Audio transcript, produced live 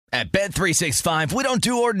At Bet365, we don't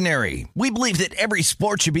do ordinary. We believe that every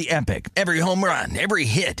sport should be epic. Every home run, every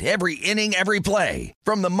hit, every inning, every play.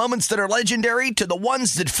 From the moments that are legendary to the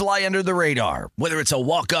ones that fly under the radar. Whether it's a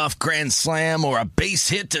walk-off grand slam or a base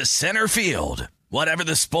hit to center field. Whatever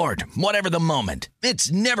the sport, whatever the moment.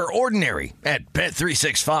 It's never ordinary at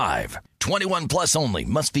Bet365. 21 plus only.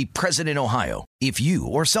 Must be present in Ohio. If you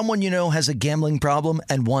or someone you know has a gambling problem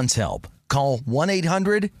and wants help, call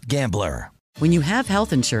 1-800-GAMBLER. When you have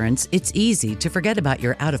health insurance, it's easy to forget about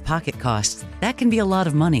your out-of-pocket costs. That can be a lot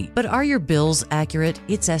of money. But are your bills accurate?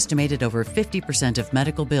 It's estimated over 50% of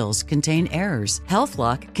medical bills contain errors.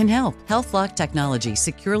 HealthLock can help. HealthLock technology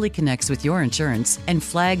securely connects with your insurance and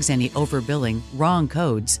flags any overbilling, wrong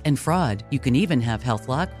codes, and fraud. You can even have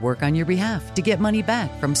HealthLock work on your behalf to get money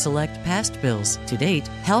back from select past bills. To date,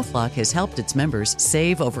 HealthLock has helped its members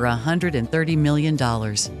save over $130 million.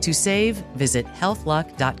 To save, visit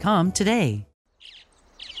healthlock.com today.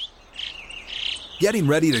 Getting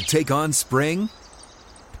ready to take on spring?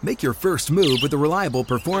 Make your first move with the reliable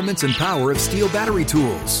performance and power of Steel battery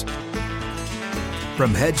tools.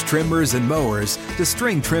 From hedge trimmers and mowers to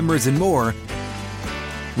string trimmers and more,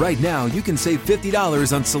 right now you can save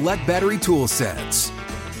 $50 on select battery tool sets.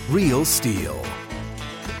 Real Steel.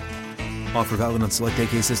 Offer valid on select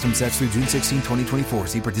AK system sets through June 16, 2024.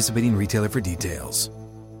 See participating retailer for details.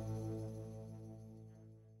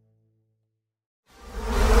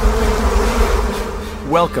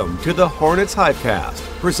 Welcome to the Hornets Hivecast,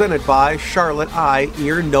 presented by Charlotte Eye,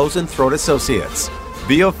 Ear, Nose, and Throat Associates,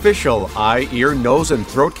 the official eye, ear, nose, and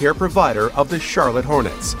throat care provider of the Charlotte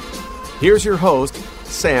Hornets. Here's your host,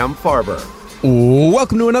 Sam Farber.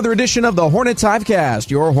 Welcome to another edition of the Hornets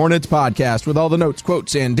Hivecast, your Hornets podcast with all the notes,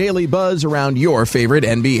 quotes, and daily buzz around your favorite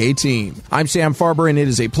NBA team. I'm Sam Farber, and it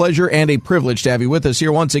is a pleasure and a privilege to have you with us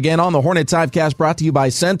here once again on the Hornets Hivecast, brought to you by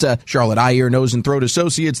Senta, Charlotte Eye, Ear, Nose, and Throat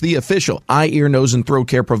Associates, the official eye, ear, nose, and throat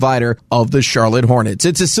care provider of the Charlotte Hornets.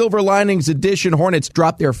 It's a Silver Linings edition. Hornets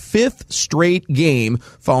dropped their fifth straight game,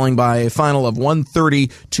 falling by a final of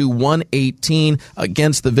 130-118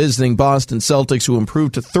 against the visiting Boston Celtics, who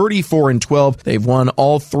improved to 34-12. They've won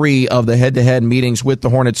all three of the head-to-head meetings with the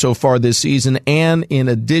Hornets so far this season, and in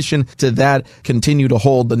addition to that, continue to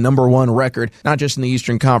hold the number one record, not just in the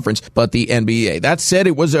Eastern Conference, but the NBA. That said,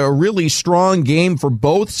 it was a really strong game for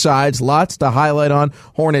both sides. Lots to highlight on.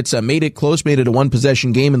 Hornets made it close, made it a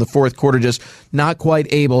one-possession game in the fourth quarter, just not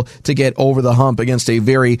quite able to get over the hump against a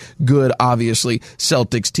very good, obviously,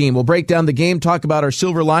 Celtics team. We'll break down the game, talk about our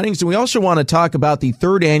silver linings, and we also want to talk about the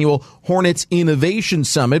third annual Hornets Innovation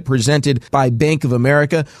Summit presented by Bank of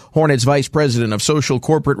America. Hornets Vice President of Social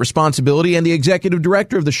Corporate Responsibility and the Executive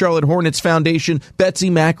Director of the Charlotte Hornets Foundation, Betsy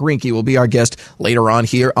Mac-Rinke, will be our guest later on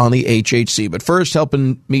here on the HHC. But first,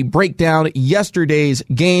 helping me break down yesterday's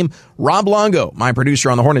game, Rob Longo, my producer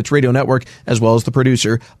on the Hornets Radio Network, as well as the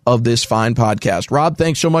producer of this fine podcast. Rob,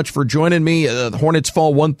 thanks so much for joining me. The Hornets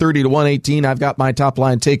fall 130-118. I've got my top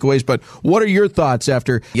line takeaways, but what are your thoughts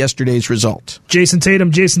after yesterday's result? Jason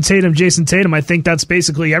Tatum. I think that's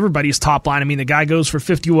basically everybody's top line. I mean, the guy goes for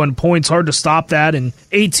 51 points. Hard to stop that. And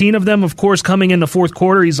 18 of them, of course, coming in the fourth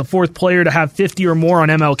quarter. He's the fourth player to have 50 or more on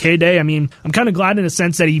MLK Day. I mean, I'm kind of glad in a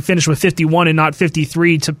sense that he finished with 51 and not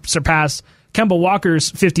 53 to surpass Kemba Walker's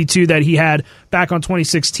 52 that he had back on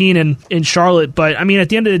 2016 in Charlotte. But, I mean, at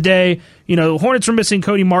the end of the day, you know, Hornets were missing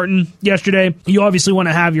Cody Martin yesterday. You obviously want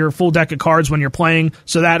to have your full deck of cards when you're playing,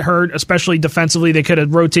 so that hurt, especially defensively. They could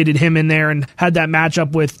have rotated him in there and had that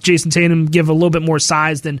matchup with Jason Tatum give a little bit more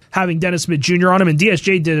size than having Dennis Smith Jr. on him. And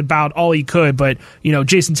DSJ did about all he could, but, you know,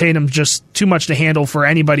 Jason Tatum's just too much to handle for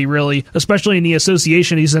anybody, really, especially in the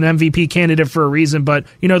association. He's an MVP candidate for a reason. But,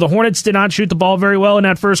 you know, the Hornets did not shoot the ball very well in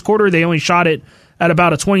that first quarter. They only shot it at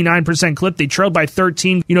about a 29% clip. They trailed by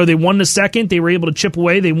 13. You know, they won the second. They were able to chip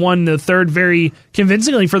away. They won the third very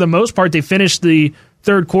convincingly for the most part. They finished the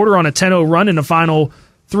third quarter on a 10-0 run in the final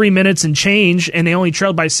 3 minutes and change, and they only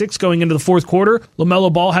trailed by 6 going into the fourth quarter.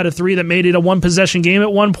 LaMelo Ball had a three that made it a one-possession game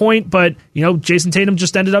at one point, but, you know, Jason Tatum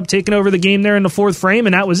just ended up taking over the game there in the fourth frame,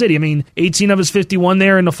 and that was it. I mean, 18 of his 51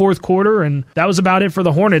 there in the fourth quarter, and that was about it for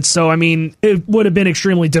the Hornets. So, I mean, it would have been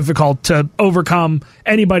extremely difficult to overcome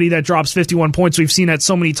anybody that drops 51 points. We've seen that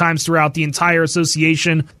so many times throughout the entire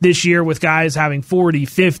association this year with guys having 40,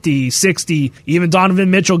 50, 60, even Donovan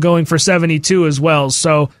Mitchell going for 72 as well.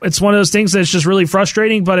 So it's one of those things that's just really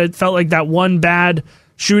frustrating, but it felt like that one bad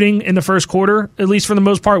shooting in the first quarter, at least for the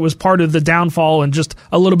most part, was part of the downfall and just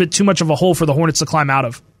a little bit too much of a hole for the Hornets to climb out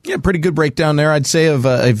of. Yeah, pretty good breakdown there, I'd say,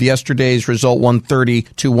 of yesterday's result,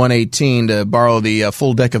 130-118, to borrow the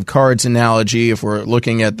full deck of cards analogy. If we're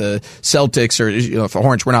looking at the Celtics, or, you know, if the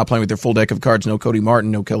Hornets were not playing with their full deck of cards, no Cody Martin,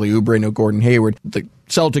 no Kelly Oubre, no Gordon Hayward, the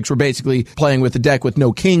Celtics were basically playing with a deck with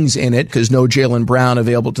no kings in it because no Jaylen Brown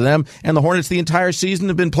available to them. And the Hornets the entire season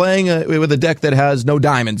have been playing with a deck that has no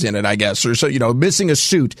diamonds in it, I guess, or so, missing a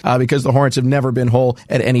suit because the Hornets have never been whole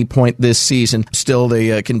at any point this season. Still,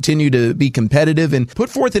 they continue to be competitive and put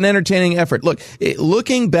forth an entertaining effort. Look,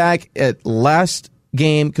 looking back at last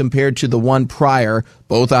game compared to the one prior,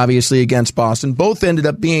 both obviously against Boston, both ended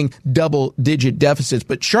up being double-digit deficits,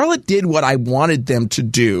 but Charlotte did what I wanted them to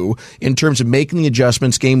do in terms of making the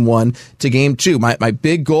adjustments game 1 to game 2. My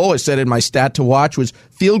big goal, I said in my stat to watch, was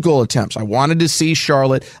field goal attempts. I wanted to see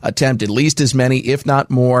Charlotte attempt at least as many, if not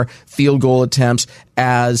more, field goal attempts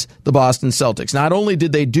as the Boston Celtics. Not only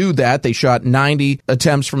did they do that, they shot 90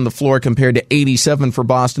 attempts from the floor compared to 87 for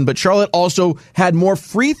Boston, but Charlotte also had more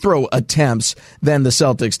free throw attempts than the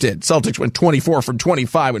Celtics did. Celtics went 24 from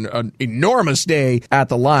 25, an enormous day at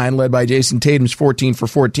the line, led by Jason Tatum's 14 for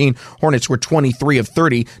 14. Hornets were 23 of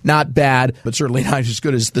 30. Not bad, but certainly not as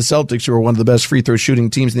good as the Celtics, who are one of the best free throw shooting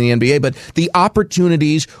teams in the NBA, but the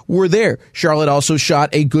opportunities were there. Charlotte also shot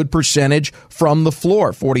a good percentage from the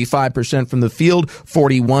floor, 45% from the field,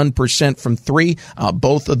 41% from three.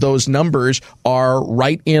 Both of those numbers are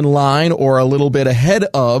right in line or a little bit ahead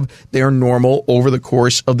of their normal over the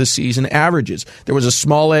course of the season averages. There was a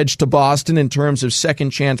small edge to Boston in terms of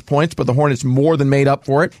second chance points, but the Hornets more than made up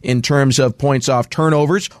for it in terms of points off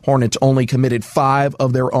turnovers. Hornets only committed 5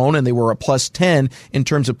 of their own, and they were a plus 10 in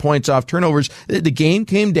terms of points off turnovers. The game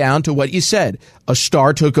came down to what you said. A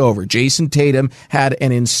star took over. Jason Tatum had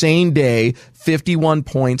an insane day, 51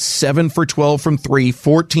 points, 7 for 12 from 3,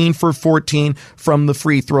 14 for 14 from the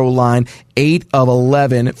free throw line, 8 of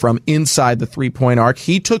 11 from inside the three-point arc.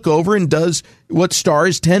 He took over and does what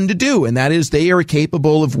stars tend to do, and that is they are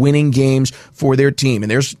capable of winning games for their team. And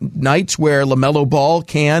there's nights where LaMelo Ball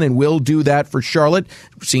can and will do that for Charlotte.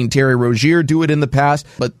 We've seen Terry Rozier do it in the past,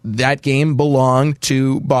 but that game belonged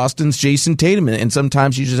to Boston's Jason Tatum, and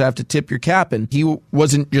sometimes you just have to tip your cap, and he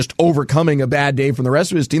wasn't just overcoming a bad day from the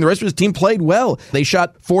rest of his team. The rest of his team played well. They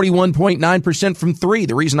shot 41.9% from 3.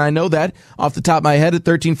 The reason I know that off the top of my head at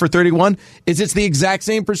 13 for 31 is it's the exact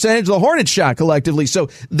same percentage the Hornets shot collectively. So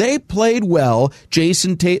they played well.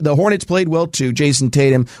 The Hornets played well too. Jason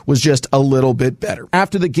Tatum was just a little bit better.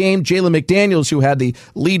 After the game, Jalen McDaniels, who had the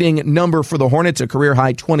leading number for the Hornets, a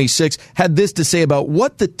career-high 26, had this to say about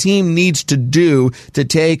what the team needs to do to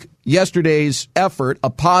take yesterday's effort,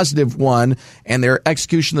 a positive one, and their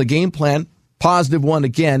execution of the game plan, positive one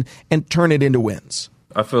again, and turn it into wins.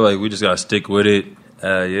 I feel like we just got to stick with it.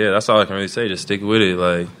 That's all I can really say. Just stick with it.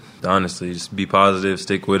 Like, honestly, just be positive,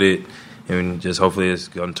 stick with it, and just hopefully it's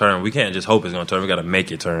going to turn. We can't just hope it's going to turn. We got to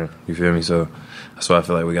make it turn. You feel me? So that's what I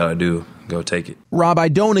feel like we got to do. Go take it. Rob, I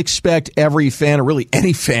don't expect every fan, or really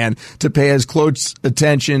any fan, to pay as close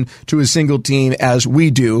attention to a single team as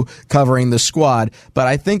we do covering the squad. But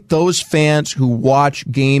I think those fans who watch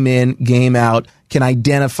game in, game out can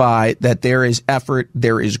identify that there is effort,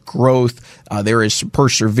 there is growth, there is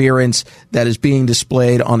perseverance that is being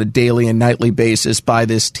displayed on a daily and nightly basis by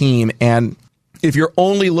this team. And if you're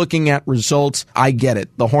only looking at results, I get it.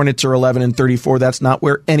 The Hornets are 11-34. That's not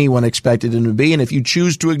where anyone expected them to be. And if you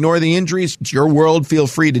choose to ignore the injuries, it's your world. Feel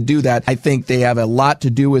free to do that. I think they have a lot to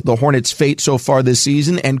do with the Hornets' fate so far this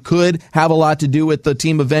season and could have a lot to do with the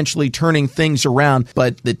team eventually turning things around.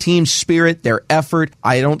 But the team's spirit, their effort,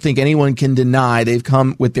 I don't think anyone can deny they've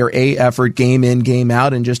come with their A effort game in, game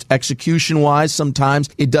out, and just execution-wise, sometimes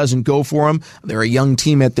it doesn't go for them. They're a young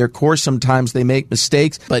team at their core. Sometimes they make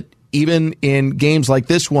mistakes, but even in games like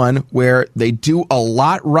this one where they do a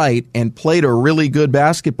lot right and played a really good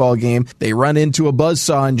basketball game, they run into a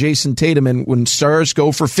buzzsaw in Jason Tatum, and when stars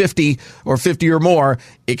go for 50 or 50 or more,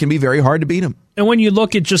 it can be very hard to beat them. And when you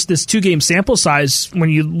look at just this 2-game sample size, when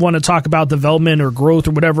you want to talk about development or growth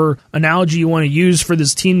or whatever analogy you want to use for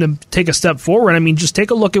this team to take a step forward, I mean, just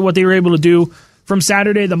take a look at what they were able to do from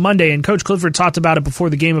Saturday to Monday. And Coach Clifford talked about it before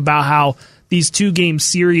the game about how these 2-game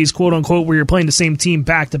series, quote unquote, where you're playing the same team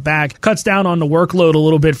back to back, cuts down on the workload a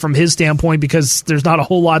little bit from his standpoint because there's not a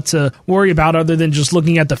whole lot to worry about other than just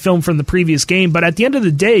looking at the film from the previous game. But at the end of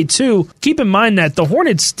the day, too, keep in mind that the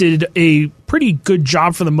Hornets did a pretty good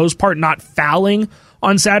job for the most part not fouling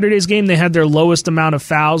on Saturday's game. They had their lowest amount of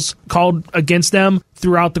fouls called against them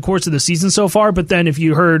throughout the course of the season so far. But then if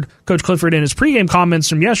you heard Coach Clifford in his pregame comments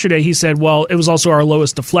from yesterday, he said, well, it was also our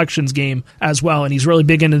lowest deflections game as well. And he's really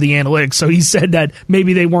big into the analytics. So he said that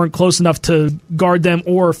maybe they weren't close enough to guard them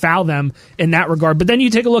or foul them in that regard. But then you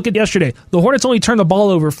take a look at yesterday. The Hornets only turned the ball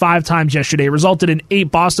over 5 times yesterday. It resulted in 8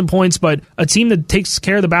 Boston points, but a team that takes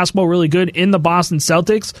care of the basketball really good in the Boston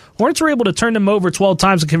Celtics, Hornets were able to turn them over 12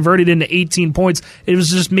 times and convert it into 18 points. It was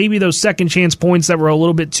just maybe those second chance points that were a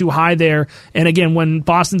little bit too high there. And again, when when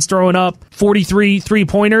Boston's throwing up 43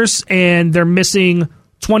 3-pointers and they're missing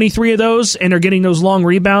 23 of those and they're getting those long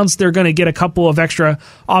rebounds, they're going to get a couple of extra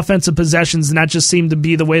offensive possessions, and that just seemed to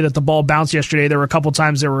be the way that the ball bounced yesterday. There were a couple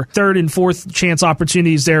times there were third and fourth chance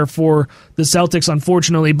opportunities there for the Celtics,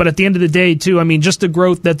 unfortunately. But at the end of the day, too, I mean, just the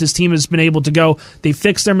growth that this team has been able to go. They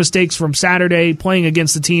fixed their mistakes from Saturday, playing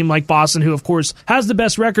against a team like Boston, who, of course, has the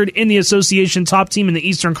best record in the association, top team in the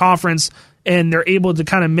Eastern Conference, and they're able to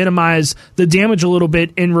kind of minimize the damage a little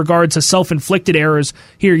bit in regard to self-inflicted errors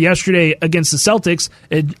here yesterday against the Celtics.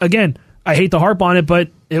 Again, I hate to harp on it, but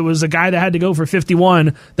it was a guy that had to go for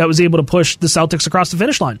 51 that was able to push the Celtics across the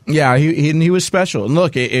finish line. Yeah, he was special. And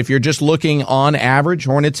look, if you're just looking on average,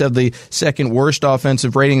 Hornets have the second worst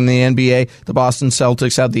offensive rating in the NBA. The Boston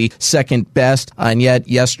Celtics have the second best. And yet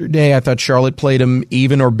yesterday, I thought Charlotte played them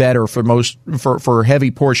even or better for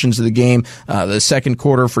heavy portions of the game. The second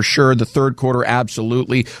quarter for sure. The third quarter,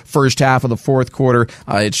 absolutely. First half of the fourth quarter,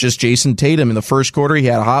 it's just Jason Tatum. In the first quarter, he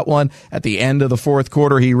had a hot one. At the end of the fourth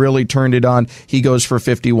quarter, he really turned it on. He goes for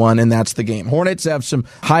 51, and that's the game. Hornets have some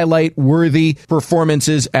highlight-worthy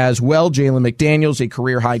performances as well. Jalen McDaniels, a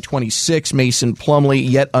career-high 26. Mason Plumlee,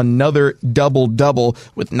 yet another double-double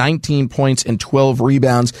with 19 points and 12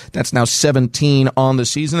 rebounds. That's now 17 on the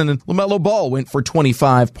season. And then LaMelo Ball went for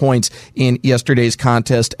 25 points in yesterday's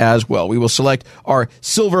contest as well. We will select our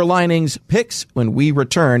Silver Linings picks when we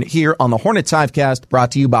return here on the Hornets Hivecast,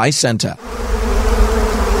 brought to you by Senta.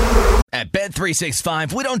 At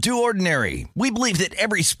Bet365, we don't do ordinary. We believe that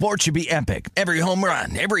every sport should be epic. Every home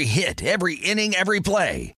run, every hit, every inning, every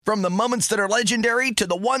play. From the moments that are legendary to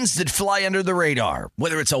the ones that fly under the radar.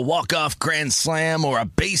 Whether it's a walk-off grand slam or a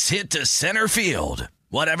base hit to center field.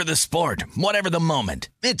 Whatever the sport, whatever the moment.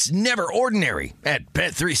 It's never ordinary at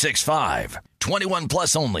Bet365. 21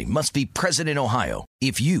 plus only. Must be present in Ohio.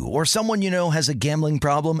 If you or someone you know has a gambling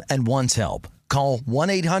problem and wants help, call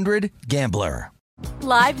 1-800-GAMBLER.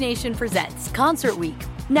 Live Nation presents Concert Week.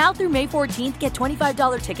 Now through May 14th, get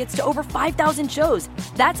 $25 tickets to over 5,000 shows.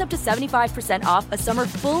 That's up to 75% off a summer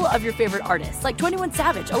full of your favorite artists like 21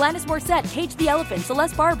 Savage, Alanis Morissette, Cage the Elephant,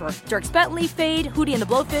 Celeste Barber, Dierks Bentley, Fade, Hootie and the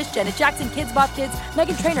Blowfish, Janet Jackson, Kids Bop Kids,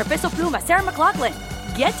 Meghan Trainor, Peso Pluma, Sarah McLachlan.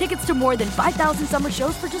 Get tickets to more than 5,000 summer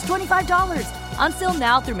shows for just $25. On sale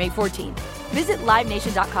now through May 14th. Visit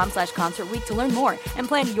LiveNation.com/Concert Week to learn more and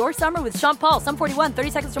plan your summer with Sean Paul, Sum 41,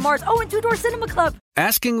 30 Seconds to Mars, and Two Door Cinema Club.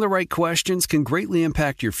 Asking the right questions can greatly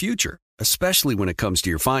impact your future, especially when it comes to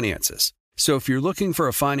your finances. So if you're looking for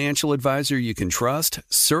a financial advisor you can trust,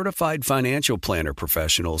 certified financial planner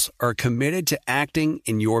professionals are committed to acting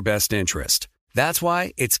in your best interest. That's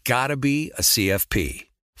why it's got to be a CFP.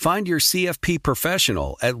 Find your CFP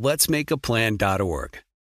professional at letsmakeaplan.org.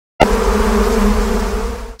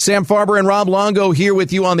 Sam Farber and Rob Longo here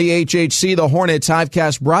with you on the HHC, the Hornets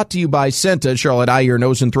Hivecast, brought to you by Senta, Charlotte Eye, Ear,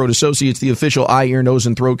 Nose, and Throat Associates, the official eye, ear, nose,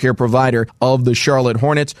 and throat care provider of the Charlotte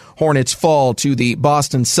Hornets. Hornets fall to the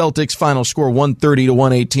Boston Celtics, final score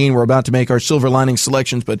 130-118. We're about to make our Silver Lining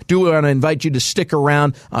selections, but do want to invite you to stick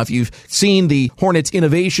around. If you've seen the Hornets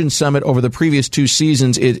Innovation Summit over the previous 2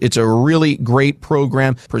 seasons, it's a really great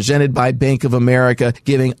program presented by Bank of America,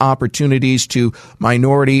 giving opportunities to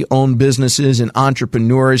minority-owned businesses and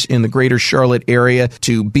entrepreneurs in the greater Charlotte area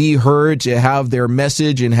to be heard, to have their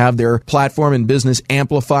message and have their platform and business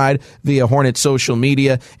amplified via Hornet social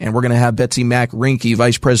media. And we're going to have Betsy Mack Rinke,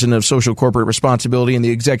 Vice President of Social Corporate Responsibility and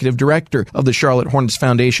the Executive Director of the Charlotte Hornets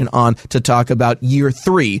Foundation, on to talk about year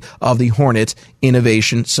 3 of the Hornets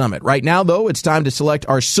Innovation Summit. Right now, though, it's time to select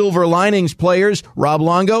our Silver Linings players. Rob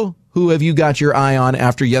Longo, who have you got your eye on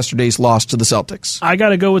after yesterday's loss to the Celtics? I got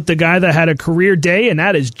to go with the guy that had a career day, and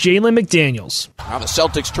that is Jalen McDaniels. Now the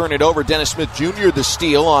Celtics turn it over. Dennis Smith Jr. the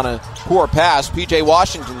steal on a poor pass. P.J.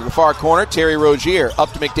 Washington to the far corner. Terry Rozier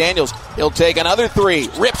up to McDaniels. He'll take another 3.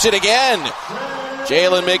 Rips it again.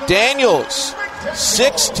 Jalen McDaniels,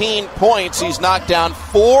 16 points. He's knocked down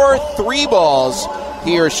 4 3-balls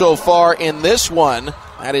here so far in this one.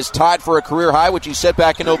 That is tied for a career high, which he set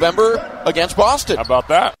back in November against Boston. How about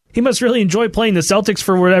that? He must really enjoy playing the Celtics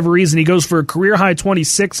for whatever reason. He goes for a career-high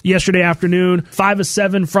 26 yesterday afternoon, 5 of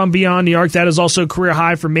 7 from beyond the arc. That is also a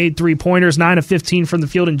career-high for made three-pointers, 9 of 15 from the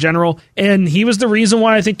field in general. And he was the reason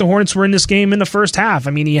why I think the Hornets were in this game in the first half.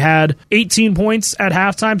 I mean, he had 18 points at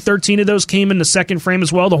halftime. 13 of those came in the second frame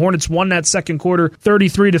as well. The Hornets won that second quarter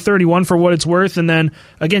 33-31 for what it's worth. And then,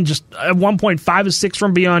 again, just at 1 point, 5 of 6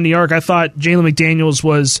 from beyond the arc. I thought Jalen McDaniels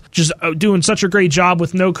was just doing such a great job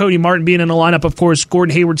with no Cody Martin being in the lineup. Of course,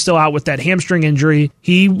 Gordon Hayward still out with that hamstring injury,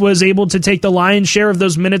 he was able to take the lion's share of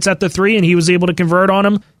those minutes at the 3, and he was able to convert on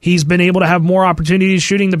them. He's been able to have more opportunities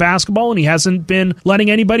shooting the basketball, and he hasn't been letting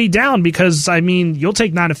anybody down because, I mean, you'll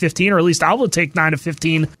take 9 of 15, or at least I will take 9 of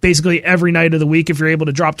 15 basically every night of the week if you're able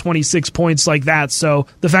to drop 26 points like that. So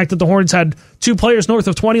the fact that the Hornets had 2 players north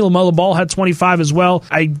of 20, LaMelo Ball had 25 as well.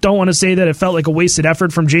 I don't want to say that it felt like a wasted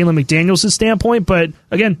effort from Jalen McDaniels' standpoint, but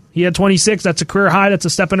again, he had 26. That's a career high. That's a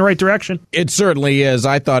step in the right direction. It certainly is.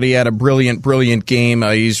 I thought he had a brilliant game.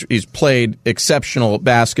 He's played exceptional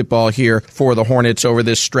basketball here for the Hornets over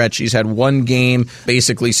this stretch. He's had one game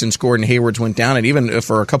basically since Gordon Hayward's went down, and even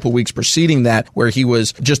for a couple weeks preceding that, where he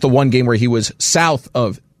was just the one game where he was south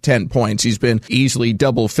of 10 points. He's been easily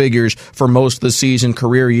double figures for most of the season,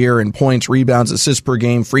 career year in points, rebounds, assists per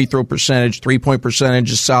game, free throw percentage, 3-point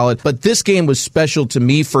percentage is solid. But this game was special to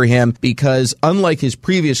me for him because unlike his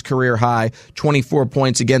previous career high, 24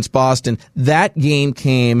 points against Boston, that game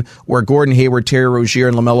came where Gordon Hayward, Terry Rozier,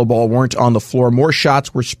 and LaMelo Ball weren't on the floor. More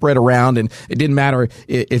shots were spread around, and it didn't matter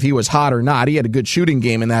if he was hot or not. He had a good shooting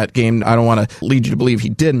game in that game. I don't want to lead you to believe he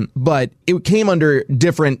didn't, but it came under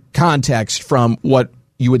different context from what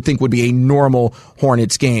you would think would be a normal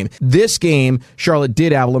Hornets game. This game, Charlotte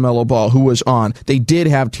did have LaMelo Ball, who was on. They did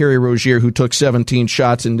have Terry Rozier, who took 17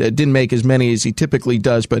 shots and didn't make as many as he typically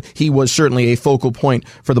does, but he was certainly a focal point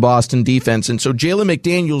for the Boston defense. And so Jalen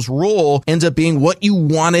McDaniels' role ends up being what you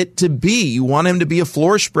want it to be. You want him to be a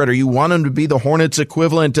floor spreader. You want him to be the Hornets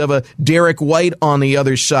equivalent of a Derek White on the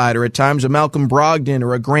other side, or at times a Malcolm Brogdon,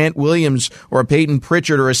 or a Grant Williams, or a Peyton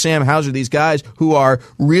Pritchard, or a Sam Hauser. These guys who are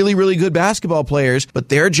really, really good basketball players, but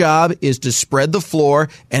their job is to spread the floor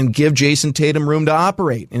and give Jason Tatum room to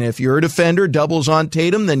operate. And if you're a defender, doubles on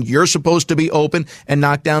Tatum, then you're supposed to be open and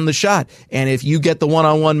knock down the shot. And if you get the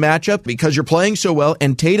one-on-one matchup because you're playing so well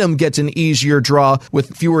and Tatum gets an easier draw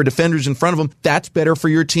with fewer defenders in front of him, that's better for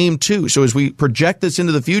your team too. So as we project this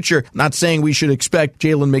into the future, I'm not saying we should expect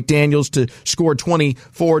Jalen McDaniels to score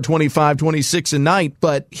 24, 25, 26 a night,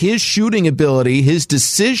 but his shooting ability, his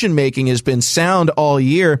decision-making has been sound all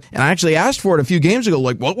year. And I actually asked for it a few games ago,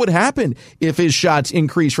 like, what would happen if his shots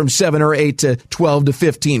increased from 7 or 8 to 12 to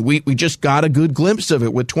 15? We just got a good glimpse of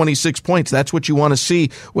it with 26 points. That's what you want to see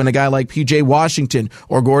when a guy like P.J. Washington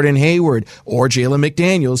or Gordon Hayward or Jalen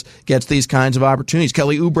McDaniels gets these kinds of opportunities.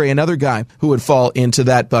 Kelly Oubre, another guy who would fall into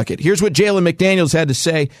that bucket. Here's what Jalen McDaniels had to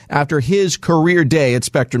say after his career day at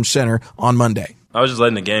Spectrum Center on Monday. I was just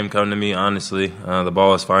letting the game come to me, honestly. The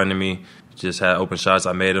ball was finding me. Just had open shots.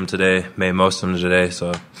 I made them today, made most of them today,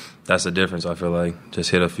 so that's the difference, I feel like. Just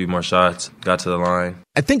hit a few more shots, got to the line.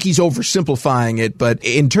 I think he's oversimplifying it, but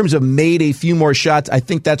in terms of made a few more shots, I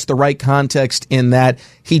think that's the right context in that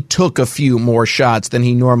he took a few more shots than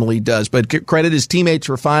he normally does. But credit his teammates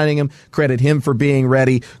for finding him, credit him for being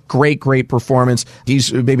ready. Great performance.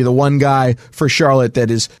 He's maybe the one guy for Charlotte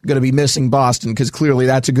that is going to be missing Boston because clearly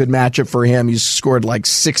that's a good matchup for him. He's scored like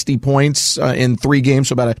 60 points in 3 games,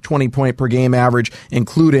 so about a 20-point per game average,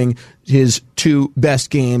 including his 2 best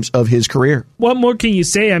games of his career. What more can you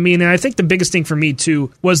say? I mean, I think the biggest thing for me,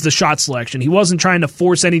 too, was the shot selection. He wasn't trying to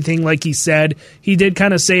force anything like he said. He did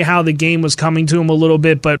kind of say how the game was coming to him a little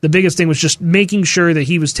bit, but the biggest thing was just making sure that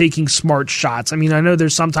he was taking smart shots. I mean, I know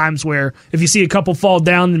there's some times where if you see a couple fall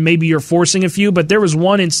down, then maybe you're forcing a few, but there was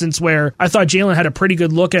one instance where I thought Jalen had a pretty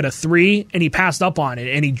good look at a 3, and he passed up on it,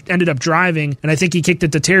 and he ended up driving, and I think he kicked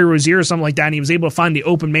it to Terry Rozier or something like that, and he was able to find the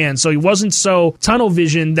open man. So he wasn't so tunnel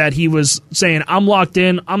vision that he was saying, I'm locked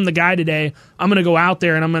in, I'm the guy today, I'm going to go out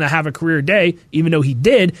there and I'm going to have a career day. Even though he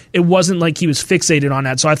did, it wasn't like he was fixated on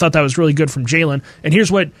that. So I thought that was really good from Jalen. And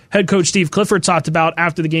here's what head coach Steve Clifford talked about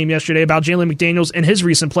after the game yesterday about Jalen McDaniels and his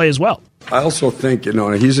recent play as well. I also think,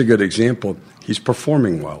 he's a good example. He's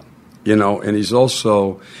performing well, and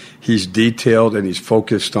he's detailed and he's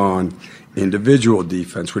focused on individual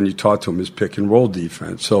defense. When you talk to him, his pick and roll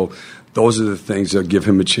defense. So those are the things that give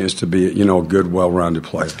him a chance to be, a good, well-rounded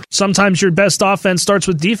player. Sometimes your best offense starts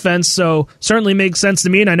with defense, so certainly makes sense to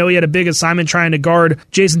me. And I know he had a big assignment trying to guard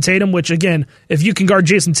Jason Tatum, which, again, if you can guard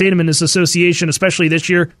Jason Tatum in this association, especially this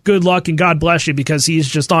year, good luck and God bless you because he's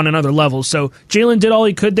just on another level. So Jalen did all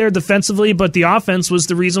he could there defensively, but the offense was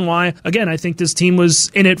the reason why, again, I think this team was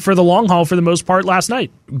in it for the long haul for the most part last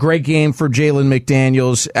night. Great game for Jalen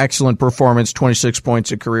McDaniels. Excellent performance, 26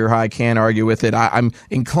 points, a career high. Can't argue with it. I'm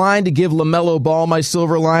inclined to give LaMelo Ball my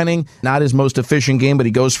silver lining. Not his most efficient game, but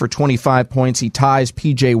he goes for 25 points. He ties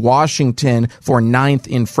P.J. Washington for 9th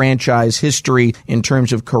in franchise history in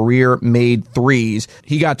terms of career-made threes.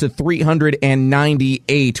 He got to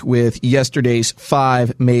 398 with yesterday's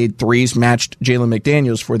 5 made threes, matched Jalen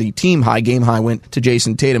McDaniels for the team high. Game high went to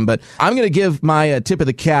Jason Tatum. But I'm going to give my tip of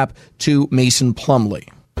the cap to Mason Plumlee.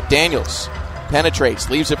 McDaniels penetrates,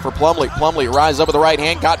 leaves it for Plumlee. Plumlee rises up with the right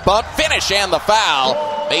hand, got bumped, finish, and the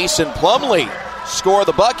foul. Mason Plumlee score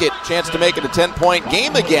the bucket. Chance to make it a 10-point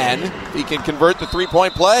game again if he can convert the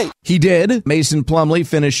three-point play. He did. Mason Plumlee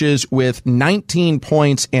finishes with 19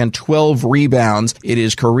 points and 12 rebounds. It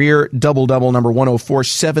is career double-double number 104,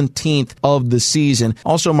 17th of the season.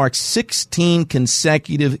 Also marks 16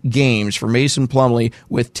 consecutive games for Mason Plumlee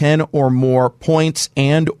with 10 or more points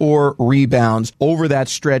and or rebounds. Over that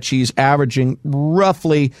stretch, he's averaging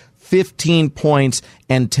roughly 15 points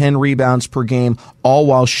and 10 rebounds per game, all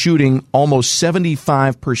while shooting almost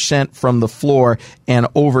 75% from the floor and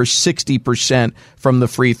over 60% from the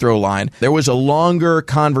free throw line. There was a longer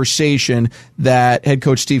conversation that head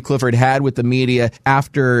coach Steve Clifford had with the media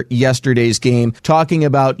after yesterday's game, talking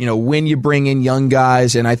about, when you bring in young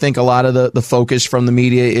guys, and I think a lot of the focus from the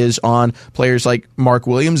media is on players like Mark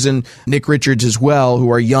Williams and Nick Richards as well,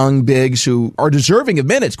 who are young bigs who are deserving of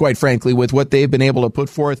minutes, quite frankly, with what they've been able to put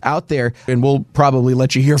forth out there. And we'll probably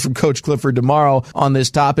let you hear from Coach Clifford tomorrow on this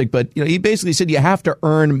topic, but he basically said you have to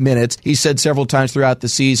earn minutes. He said several times throughout the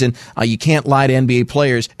season, you can't lie to NBA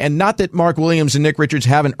players. And not that Mark Williams and Nick Richards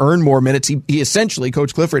haven't earned more minutes. He essentially,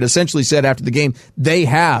 Coach Clifford essentially said after the game, they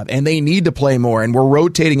have, and they need to play more, and we're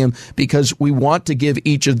rotating them because we want to give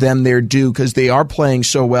each of them their due because they are playing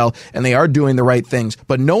so well and they are doing the right things.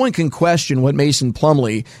 But no one can question what Mason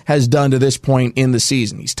Plumlee has done to this point in the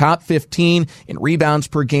season. He's top 15 in rebounds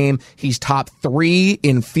per game. He's top 3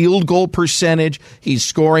 in field goal percentage. He's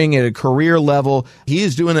scoring at a career level. He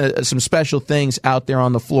is doing some special things out there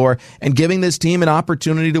on the floor and giving this team an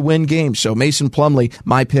opportunity to win games. So Mason Plumlee,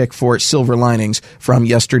 my pick for silver linings from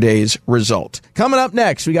yesterday's result. Coming up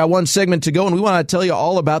next, we got one segment to go, and we want to tell you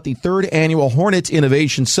all about the 3rd annual Hornets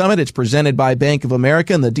Innovation Summit. It's presented by Bank of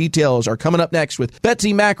America, and the details are coming up next with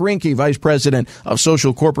Betsy Mac-Rinke, Vice President of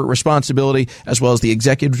Social Corporate Responsibility, as well as the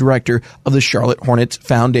Executive Director of the Charlotte Hornets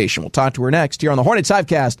Foundation. We'll talk to her next here on the Hornets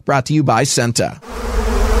Hivecast, brought to you by Senta.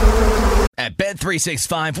 At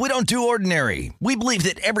Bet365, we don't do ordinary. We believe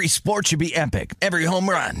that every sport should be epic. Every home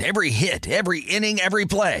run, every hit, every inning, every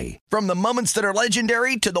play. From the moments that are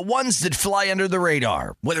legendary to the ones that fly under the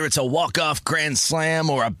radar. Whether it's a walk-off grand slam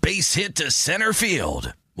or a base hit to center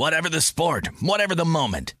field. Whatever the sport, whatever the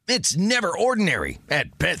moment. It's never ordinary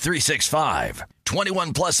at Bet365.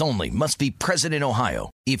 21 plus only. Must be present in Ohio.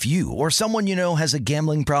 If you or someone you know has a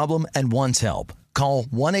gambling problem and wants help, call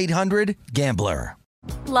 1-800-GAMBLER.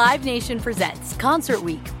 Live Nation presents Concert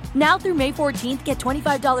Week. Now through May 14th, get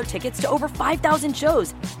 $25 tickets to over 5,000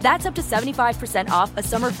 shows. That's up to 75% off a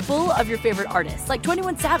summer full of your favorite artists like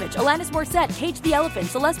 21 Savage, Alanis Morissette, Cage the Elephant,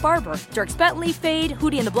 Celeste Barber, Dierks Bentley, Fade,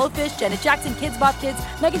 Hootie and the Blowfish, Janet Jackson, Kidz Bop Kids,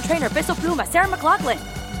 Meghan Trainor, Peso Pluma, Sarah McLachlan.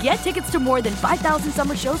 Get tickets to more than 5,000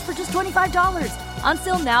 summer shows for just $25.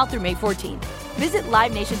 Until now through May 14th. Visit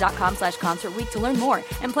LiveNation.com/Concert Week to learn more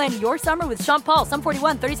and plan your summer with Sean Paul, Sum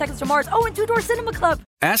 41, 30 Seconds to Mars, and Two Door Cinema Club.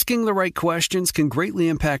 Asking the right questions can greatly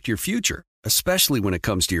impact your future, especially when it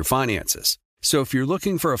comes to your finances. So if you're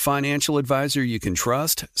looking for a financial advisor you can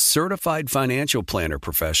trust, certified financial planner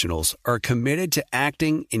professionals are committed to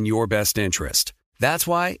acting in your best interest. That's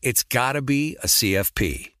why it's got to be a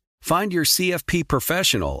CFP. Find your CFP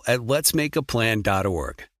professional at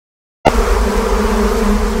letsmakeaplan.org.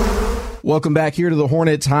 Welcome back here to the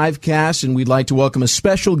Hornets Hivecast, and we'd like to welcome a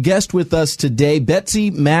special guest with us today,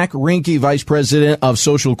 Betsy Mac-Rinke, Vice President of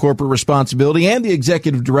Social Corporate Responsibility and the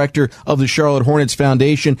Executive Director of the Charlotte Hornets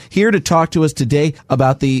Foundation, here to talk to us today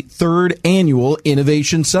about the 3rd Annual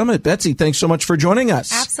Innovation Summit. Betsy, thanks so much for joining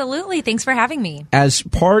us. Absolutely. Thanks for having me. As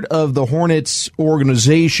part of the Hornets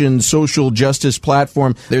organization social justice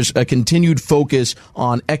platform, there's a continued focus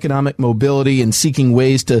on economic mobility and seeking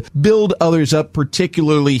ways to build others up,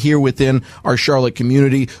 particularly here within our Charlotte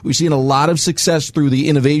community. We've seen a lot of success through the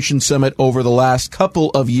Innovation Summit over the last couple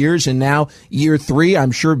of years, and now year 3,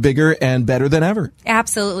 I'm sure bigger and better than ever.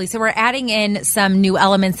 Absolutely. So we're adding in some new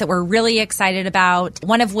elements that we're really excited about,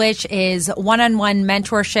 one of which is one-on-one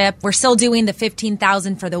mentorship. We're still doing the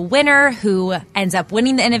 $15,000 for the winner who ends up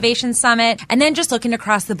winning the Innovation Summit. And then just looking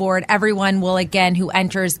across the board, everyone will, again, who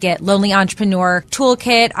enters get Lonely Entrepreneur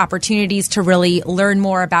Toolkit, opportunities to really learn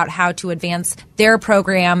more about how to advance their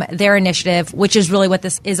program, their initiative, which is really what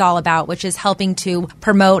this is all about, which is helping to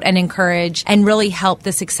promote and encourage and really help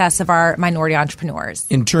the success of our minority entrepreneurs.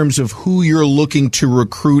 In terms of who you're looking to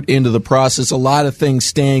recruit into the process, a lot of things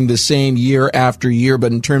staying the same year after year,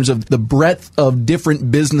 but in terms of the breadth of different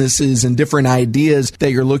businesses and different ideas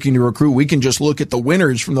that you're looking to recruit, we can just look at the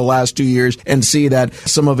winners from the last 2 years and see that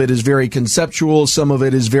some of it is very conceptual, some of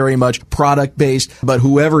it is very much product-based, but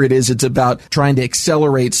whoever it is, it's about trying to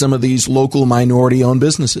accelerate some of these local minority-owned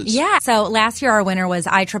businesses. Yeah, Yeah. So last year our winner was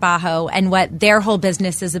iTrabajo, and what their whole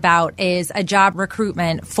business is about is a job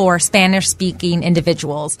recruitment for Spanish-speaking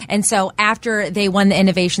individuals. And so after they won the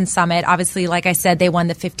Innovation Summit, obviously, like I said, they won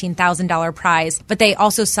the $15,000 prize, but they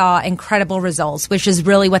also saw incredible results, which is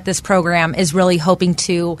really what this program is really hoping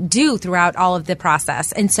to do throughout all of the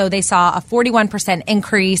process. And so they saw a 41%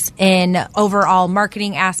 increase in overall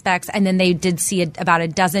marketing aspects, and then they did see about a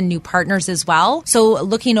dozen new partners as well. So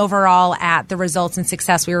looking overall at the results and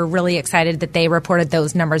success, we were really excited that they reported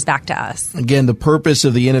those numbers back to us. Again, the purpose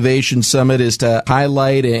of the Innovation Summit is to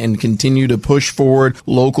highlight and continue to push forward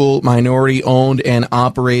local minority-owned and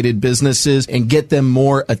operated businesses and get them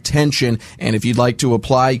more attention. And if you'd like to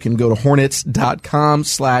apply, you can go to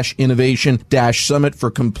hornets.com/innovation-summit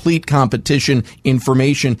for complete competition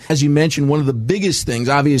information. As you mentioned, one of the biggest things,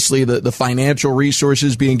 obviously the financial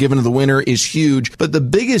resources being given to the winner is huge, but the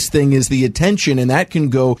biggest thing is the attention, and that can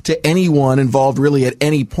go to anyone involved really at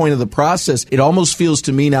any point of the process. It almost feels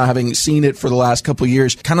to me now, having seen it for the last couple of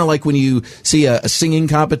years, kind of like when you see a singing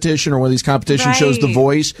competition or one of these competition shows, The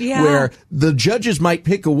Voice, where the judges might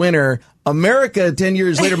pick a winner. America 10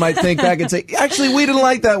 years later might think back and say, actually, we didn't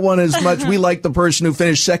like that one as much. We liked the person who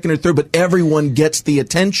finished second or third, but everyone gets the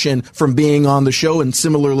attention from being on the show. And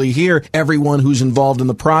similarly here, everyone who's involved in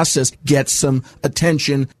the process gets some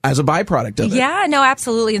attention as a byproduct of it. Yeah, no,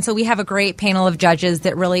 absolutely. And so we have a great panel of judges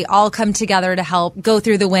that really all come together to help go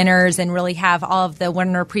through the winners and really have all of the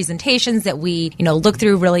winner presentations that we, look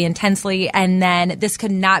through really intensely. And then this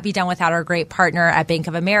could not be done without our great partner at Bank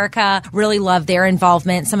of America. Really love their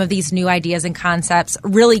involvement. Some of these new ideas and concepts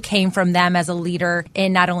really came from them as a leader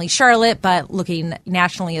in not only Charlotte, but looking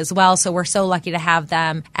nationally as well. So we're so lucky to have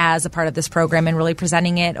them as a part of this program and really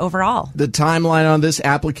presenting it overall. The timeline on this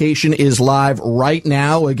application is live right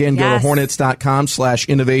now. Again, go to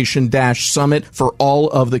hornets.com/innovation-summit for all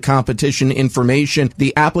of the competition information.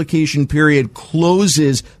 The application period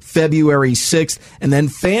closes February 6th, and then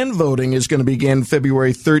fan voting is going to begin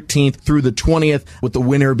February 13th through the 20th, with the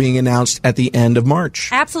winner being announced at the end of March.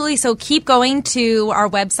 Absolutely. So keep going to our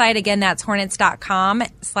website. Again, that's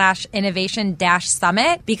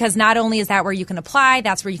hornets.com/innovation-summit, because not only is that where you can apply,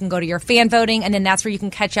 that's where you can go to your fan voting, and then that's where you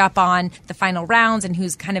can catch up on the final rounds and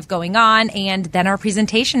who's kind of going on, and then our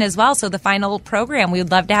presentation as well. So the final program, we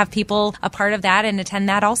would love to have people a part of that and attend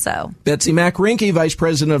that also. Betsy McRinke, Vice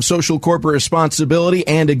President of Social Corporate Responsibility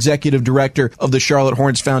and Executive Director of the Charlotte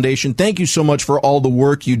Hornets Foundation. Thank you so much for all the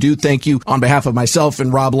work you do. Thank you on behalf of myself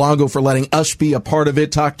and Rob Longo for letting us be a part of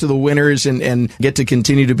it, talk to the winners, and get to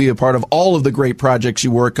continue to be a part of all of the great projects you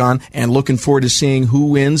work on, and looking forward to seeing who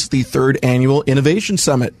wins the 3rd Annual Innovation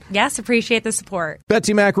Summit. Yes, appreciate the support.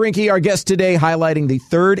 Betsy McRinke, our guest today, highlighting the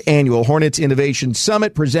 3rd Annual Hornets Innovation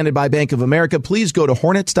Summit presented by Bank of America. Please go to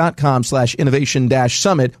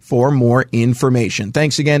hornets.com/innovation-summit for more information.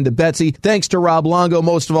 Thanks again to Betsy. Thanks to Rob Longo.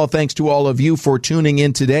 Most of all, thanks to all of you for tuning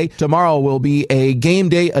in today. Tomorrow will be a game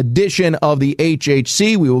day edition of the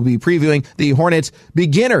HHC. We will be previewing the Hornets'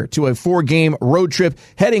 beginner to a 4-game road trip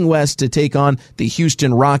heading west to take on the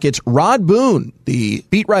Houston Rockets. Rod Boone, the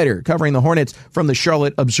beat writer covering the Hornets from the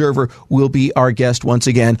Charlotte Observer, will be our guest once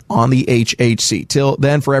again on the HHC. Till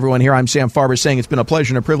then, for everyone here, I'm Sam Farber saying it's been a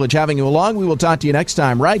pleasure and a privilege having you along. We will talk to you next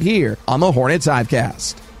time right here on the Hornets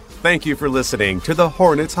Hivecast. Thank you for listening to the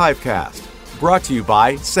Hornets Hivecast. Brought to you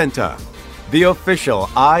by Senta, the official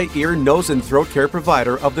eye, ear, nose, and throat care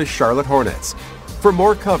provider of the Charlotte Hornets. For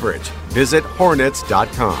more coverage, visit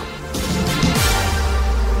hornets.com.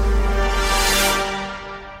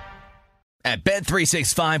 At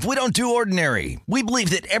Bet365, we don't do ordinary. We believe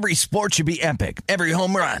that every sport should be epic. Every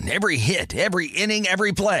home run, every hit, every inning,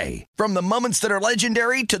 every play. From the moments that are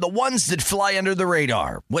legendary to the ones that fly under the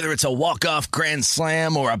radar. Whether it's a walk-off grand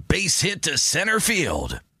slam or a base hit to center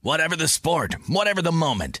field. Whatever the sport, whatever the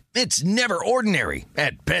moment, it's never ordinary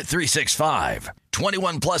at Bet365.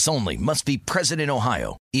 21 plus only. Must be present in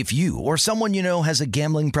Ohio. If you or someone you know has a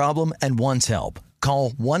gambling problem and wants help, call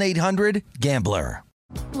 1-800-GAMBLER.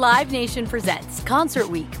 Live Nation presents Concert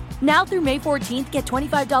Week. Now through May 14th, get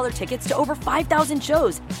 $25 tickets to over 5,000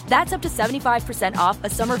 shows. That's up to 75% off a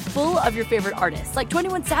summer full of your favorite artists like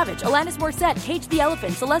 21 Savage, Alanis Morissette, Cage the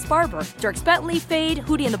Elephant, Celeste Barber, Dierks Bentley, Fade,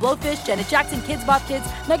 Hootie and the Blowfish, Janet Jackson, Kids Bop Kids,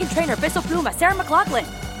 Meghan Trainor, Peso Pluma, Sarah McLachlan.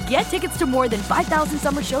 Get tickets to more than 5,000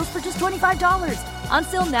 summer shows for just $25. On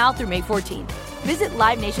sale now through May 14th. Visit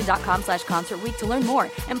LiveNation.com/Concert Week to learn more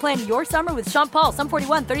and plan your summer with Sean Paul, Sum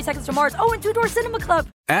 41, 30 Seconds to Mars, and Two Door Cinema Club.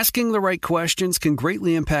 Asking the right questions can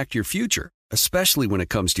greatly impact your future, especially when it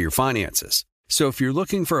comes to your finances. So if you're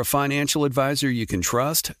looking for a financial advisor you can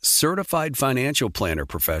trust, certified financial planner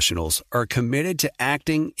professionals are committed to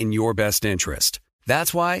acting in your best interest.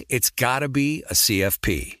 That's why it's got to be a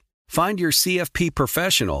CFP. Find your CFP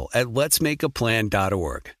professional at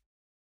letsmakeaplan.org.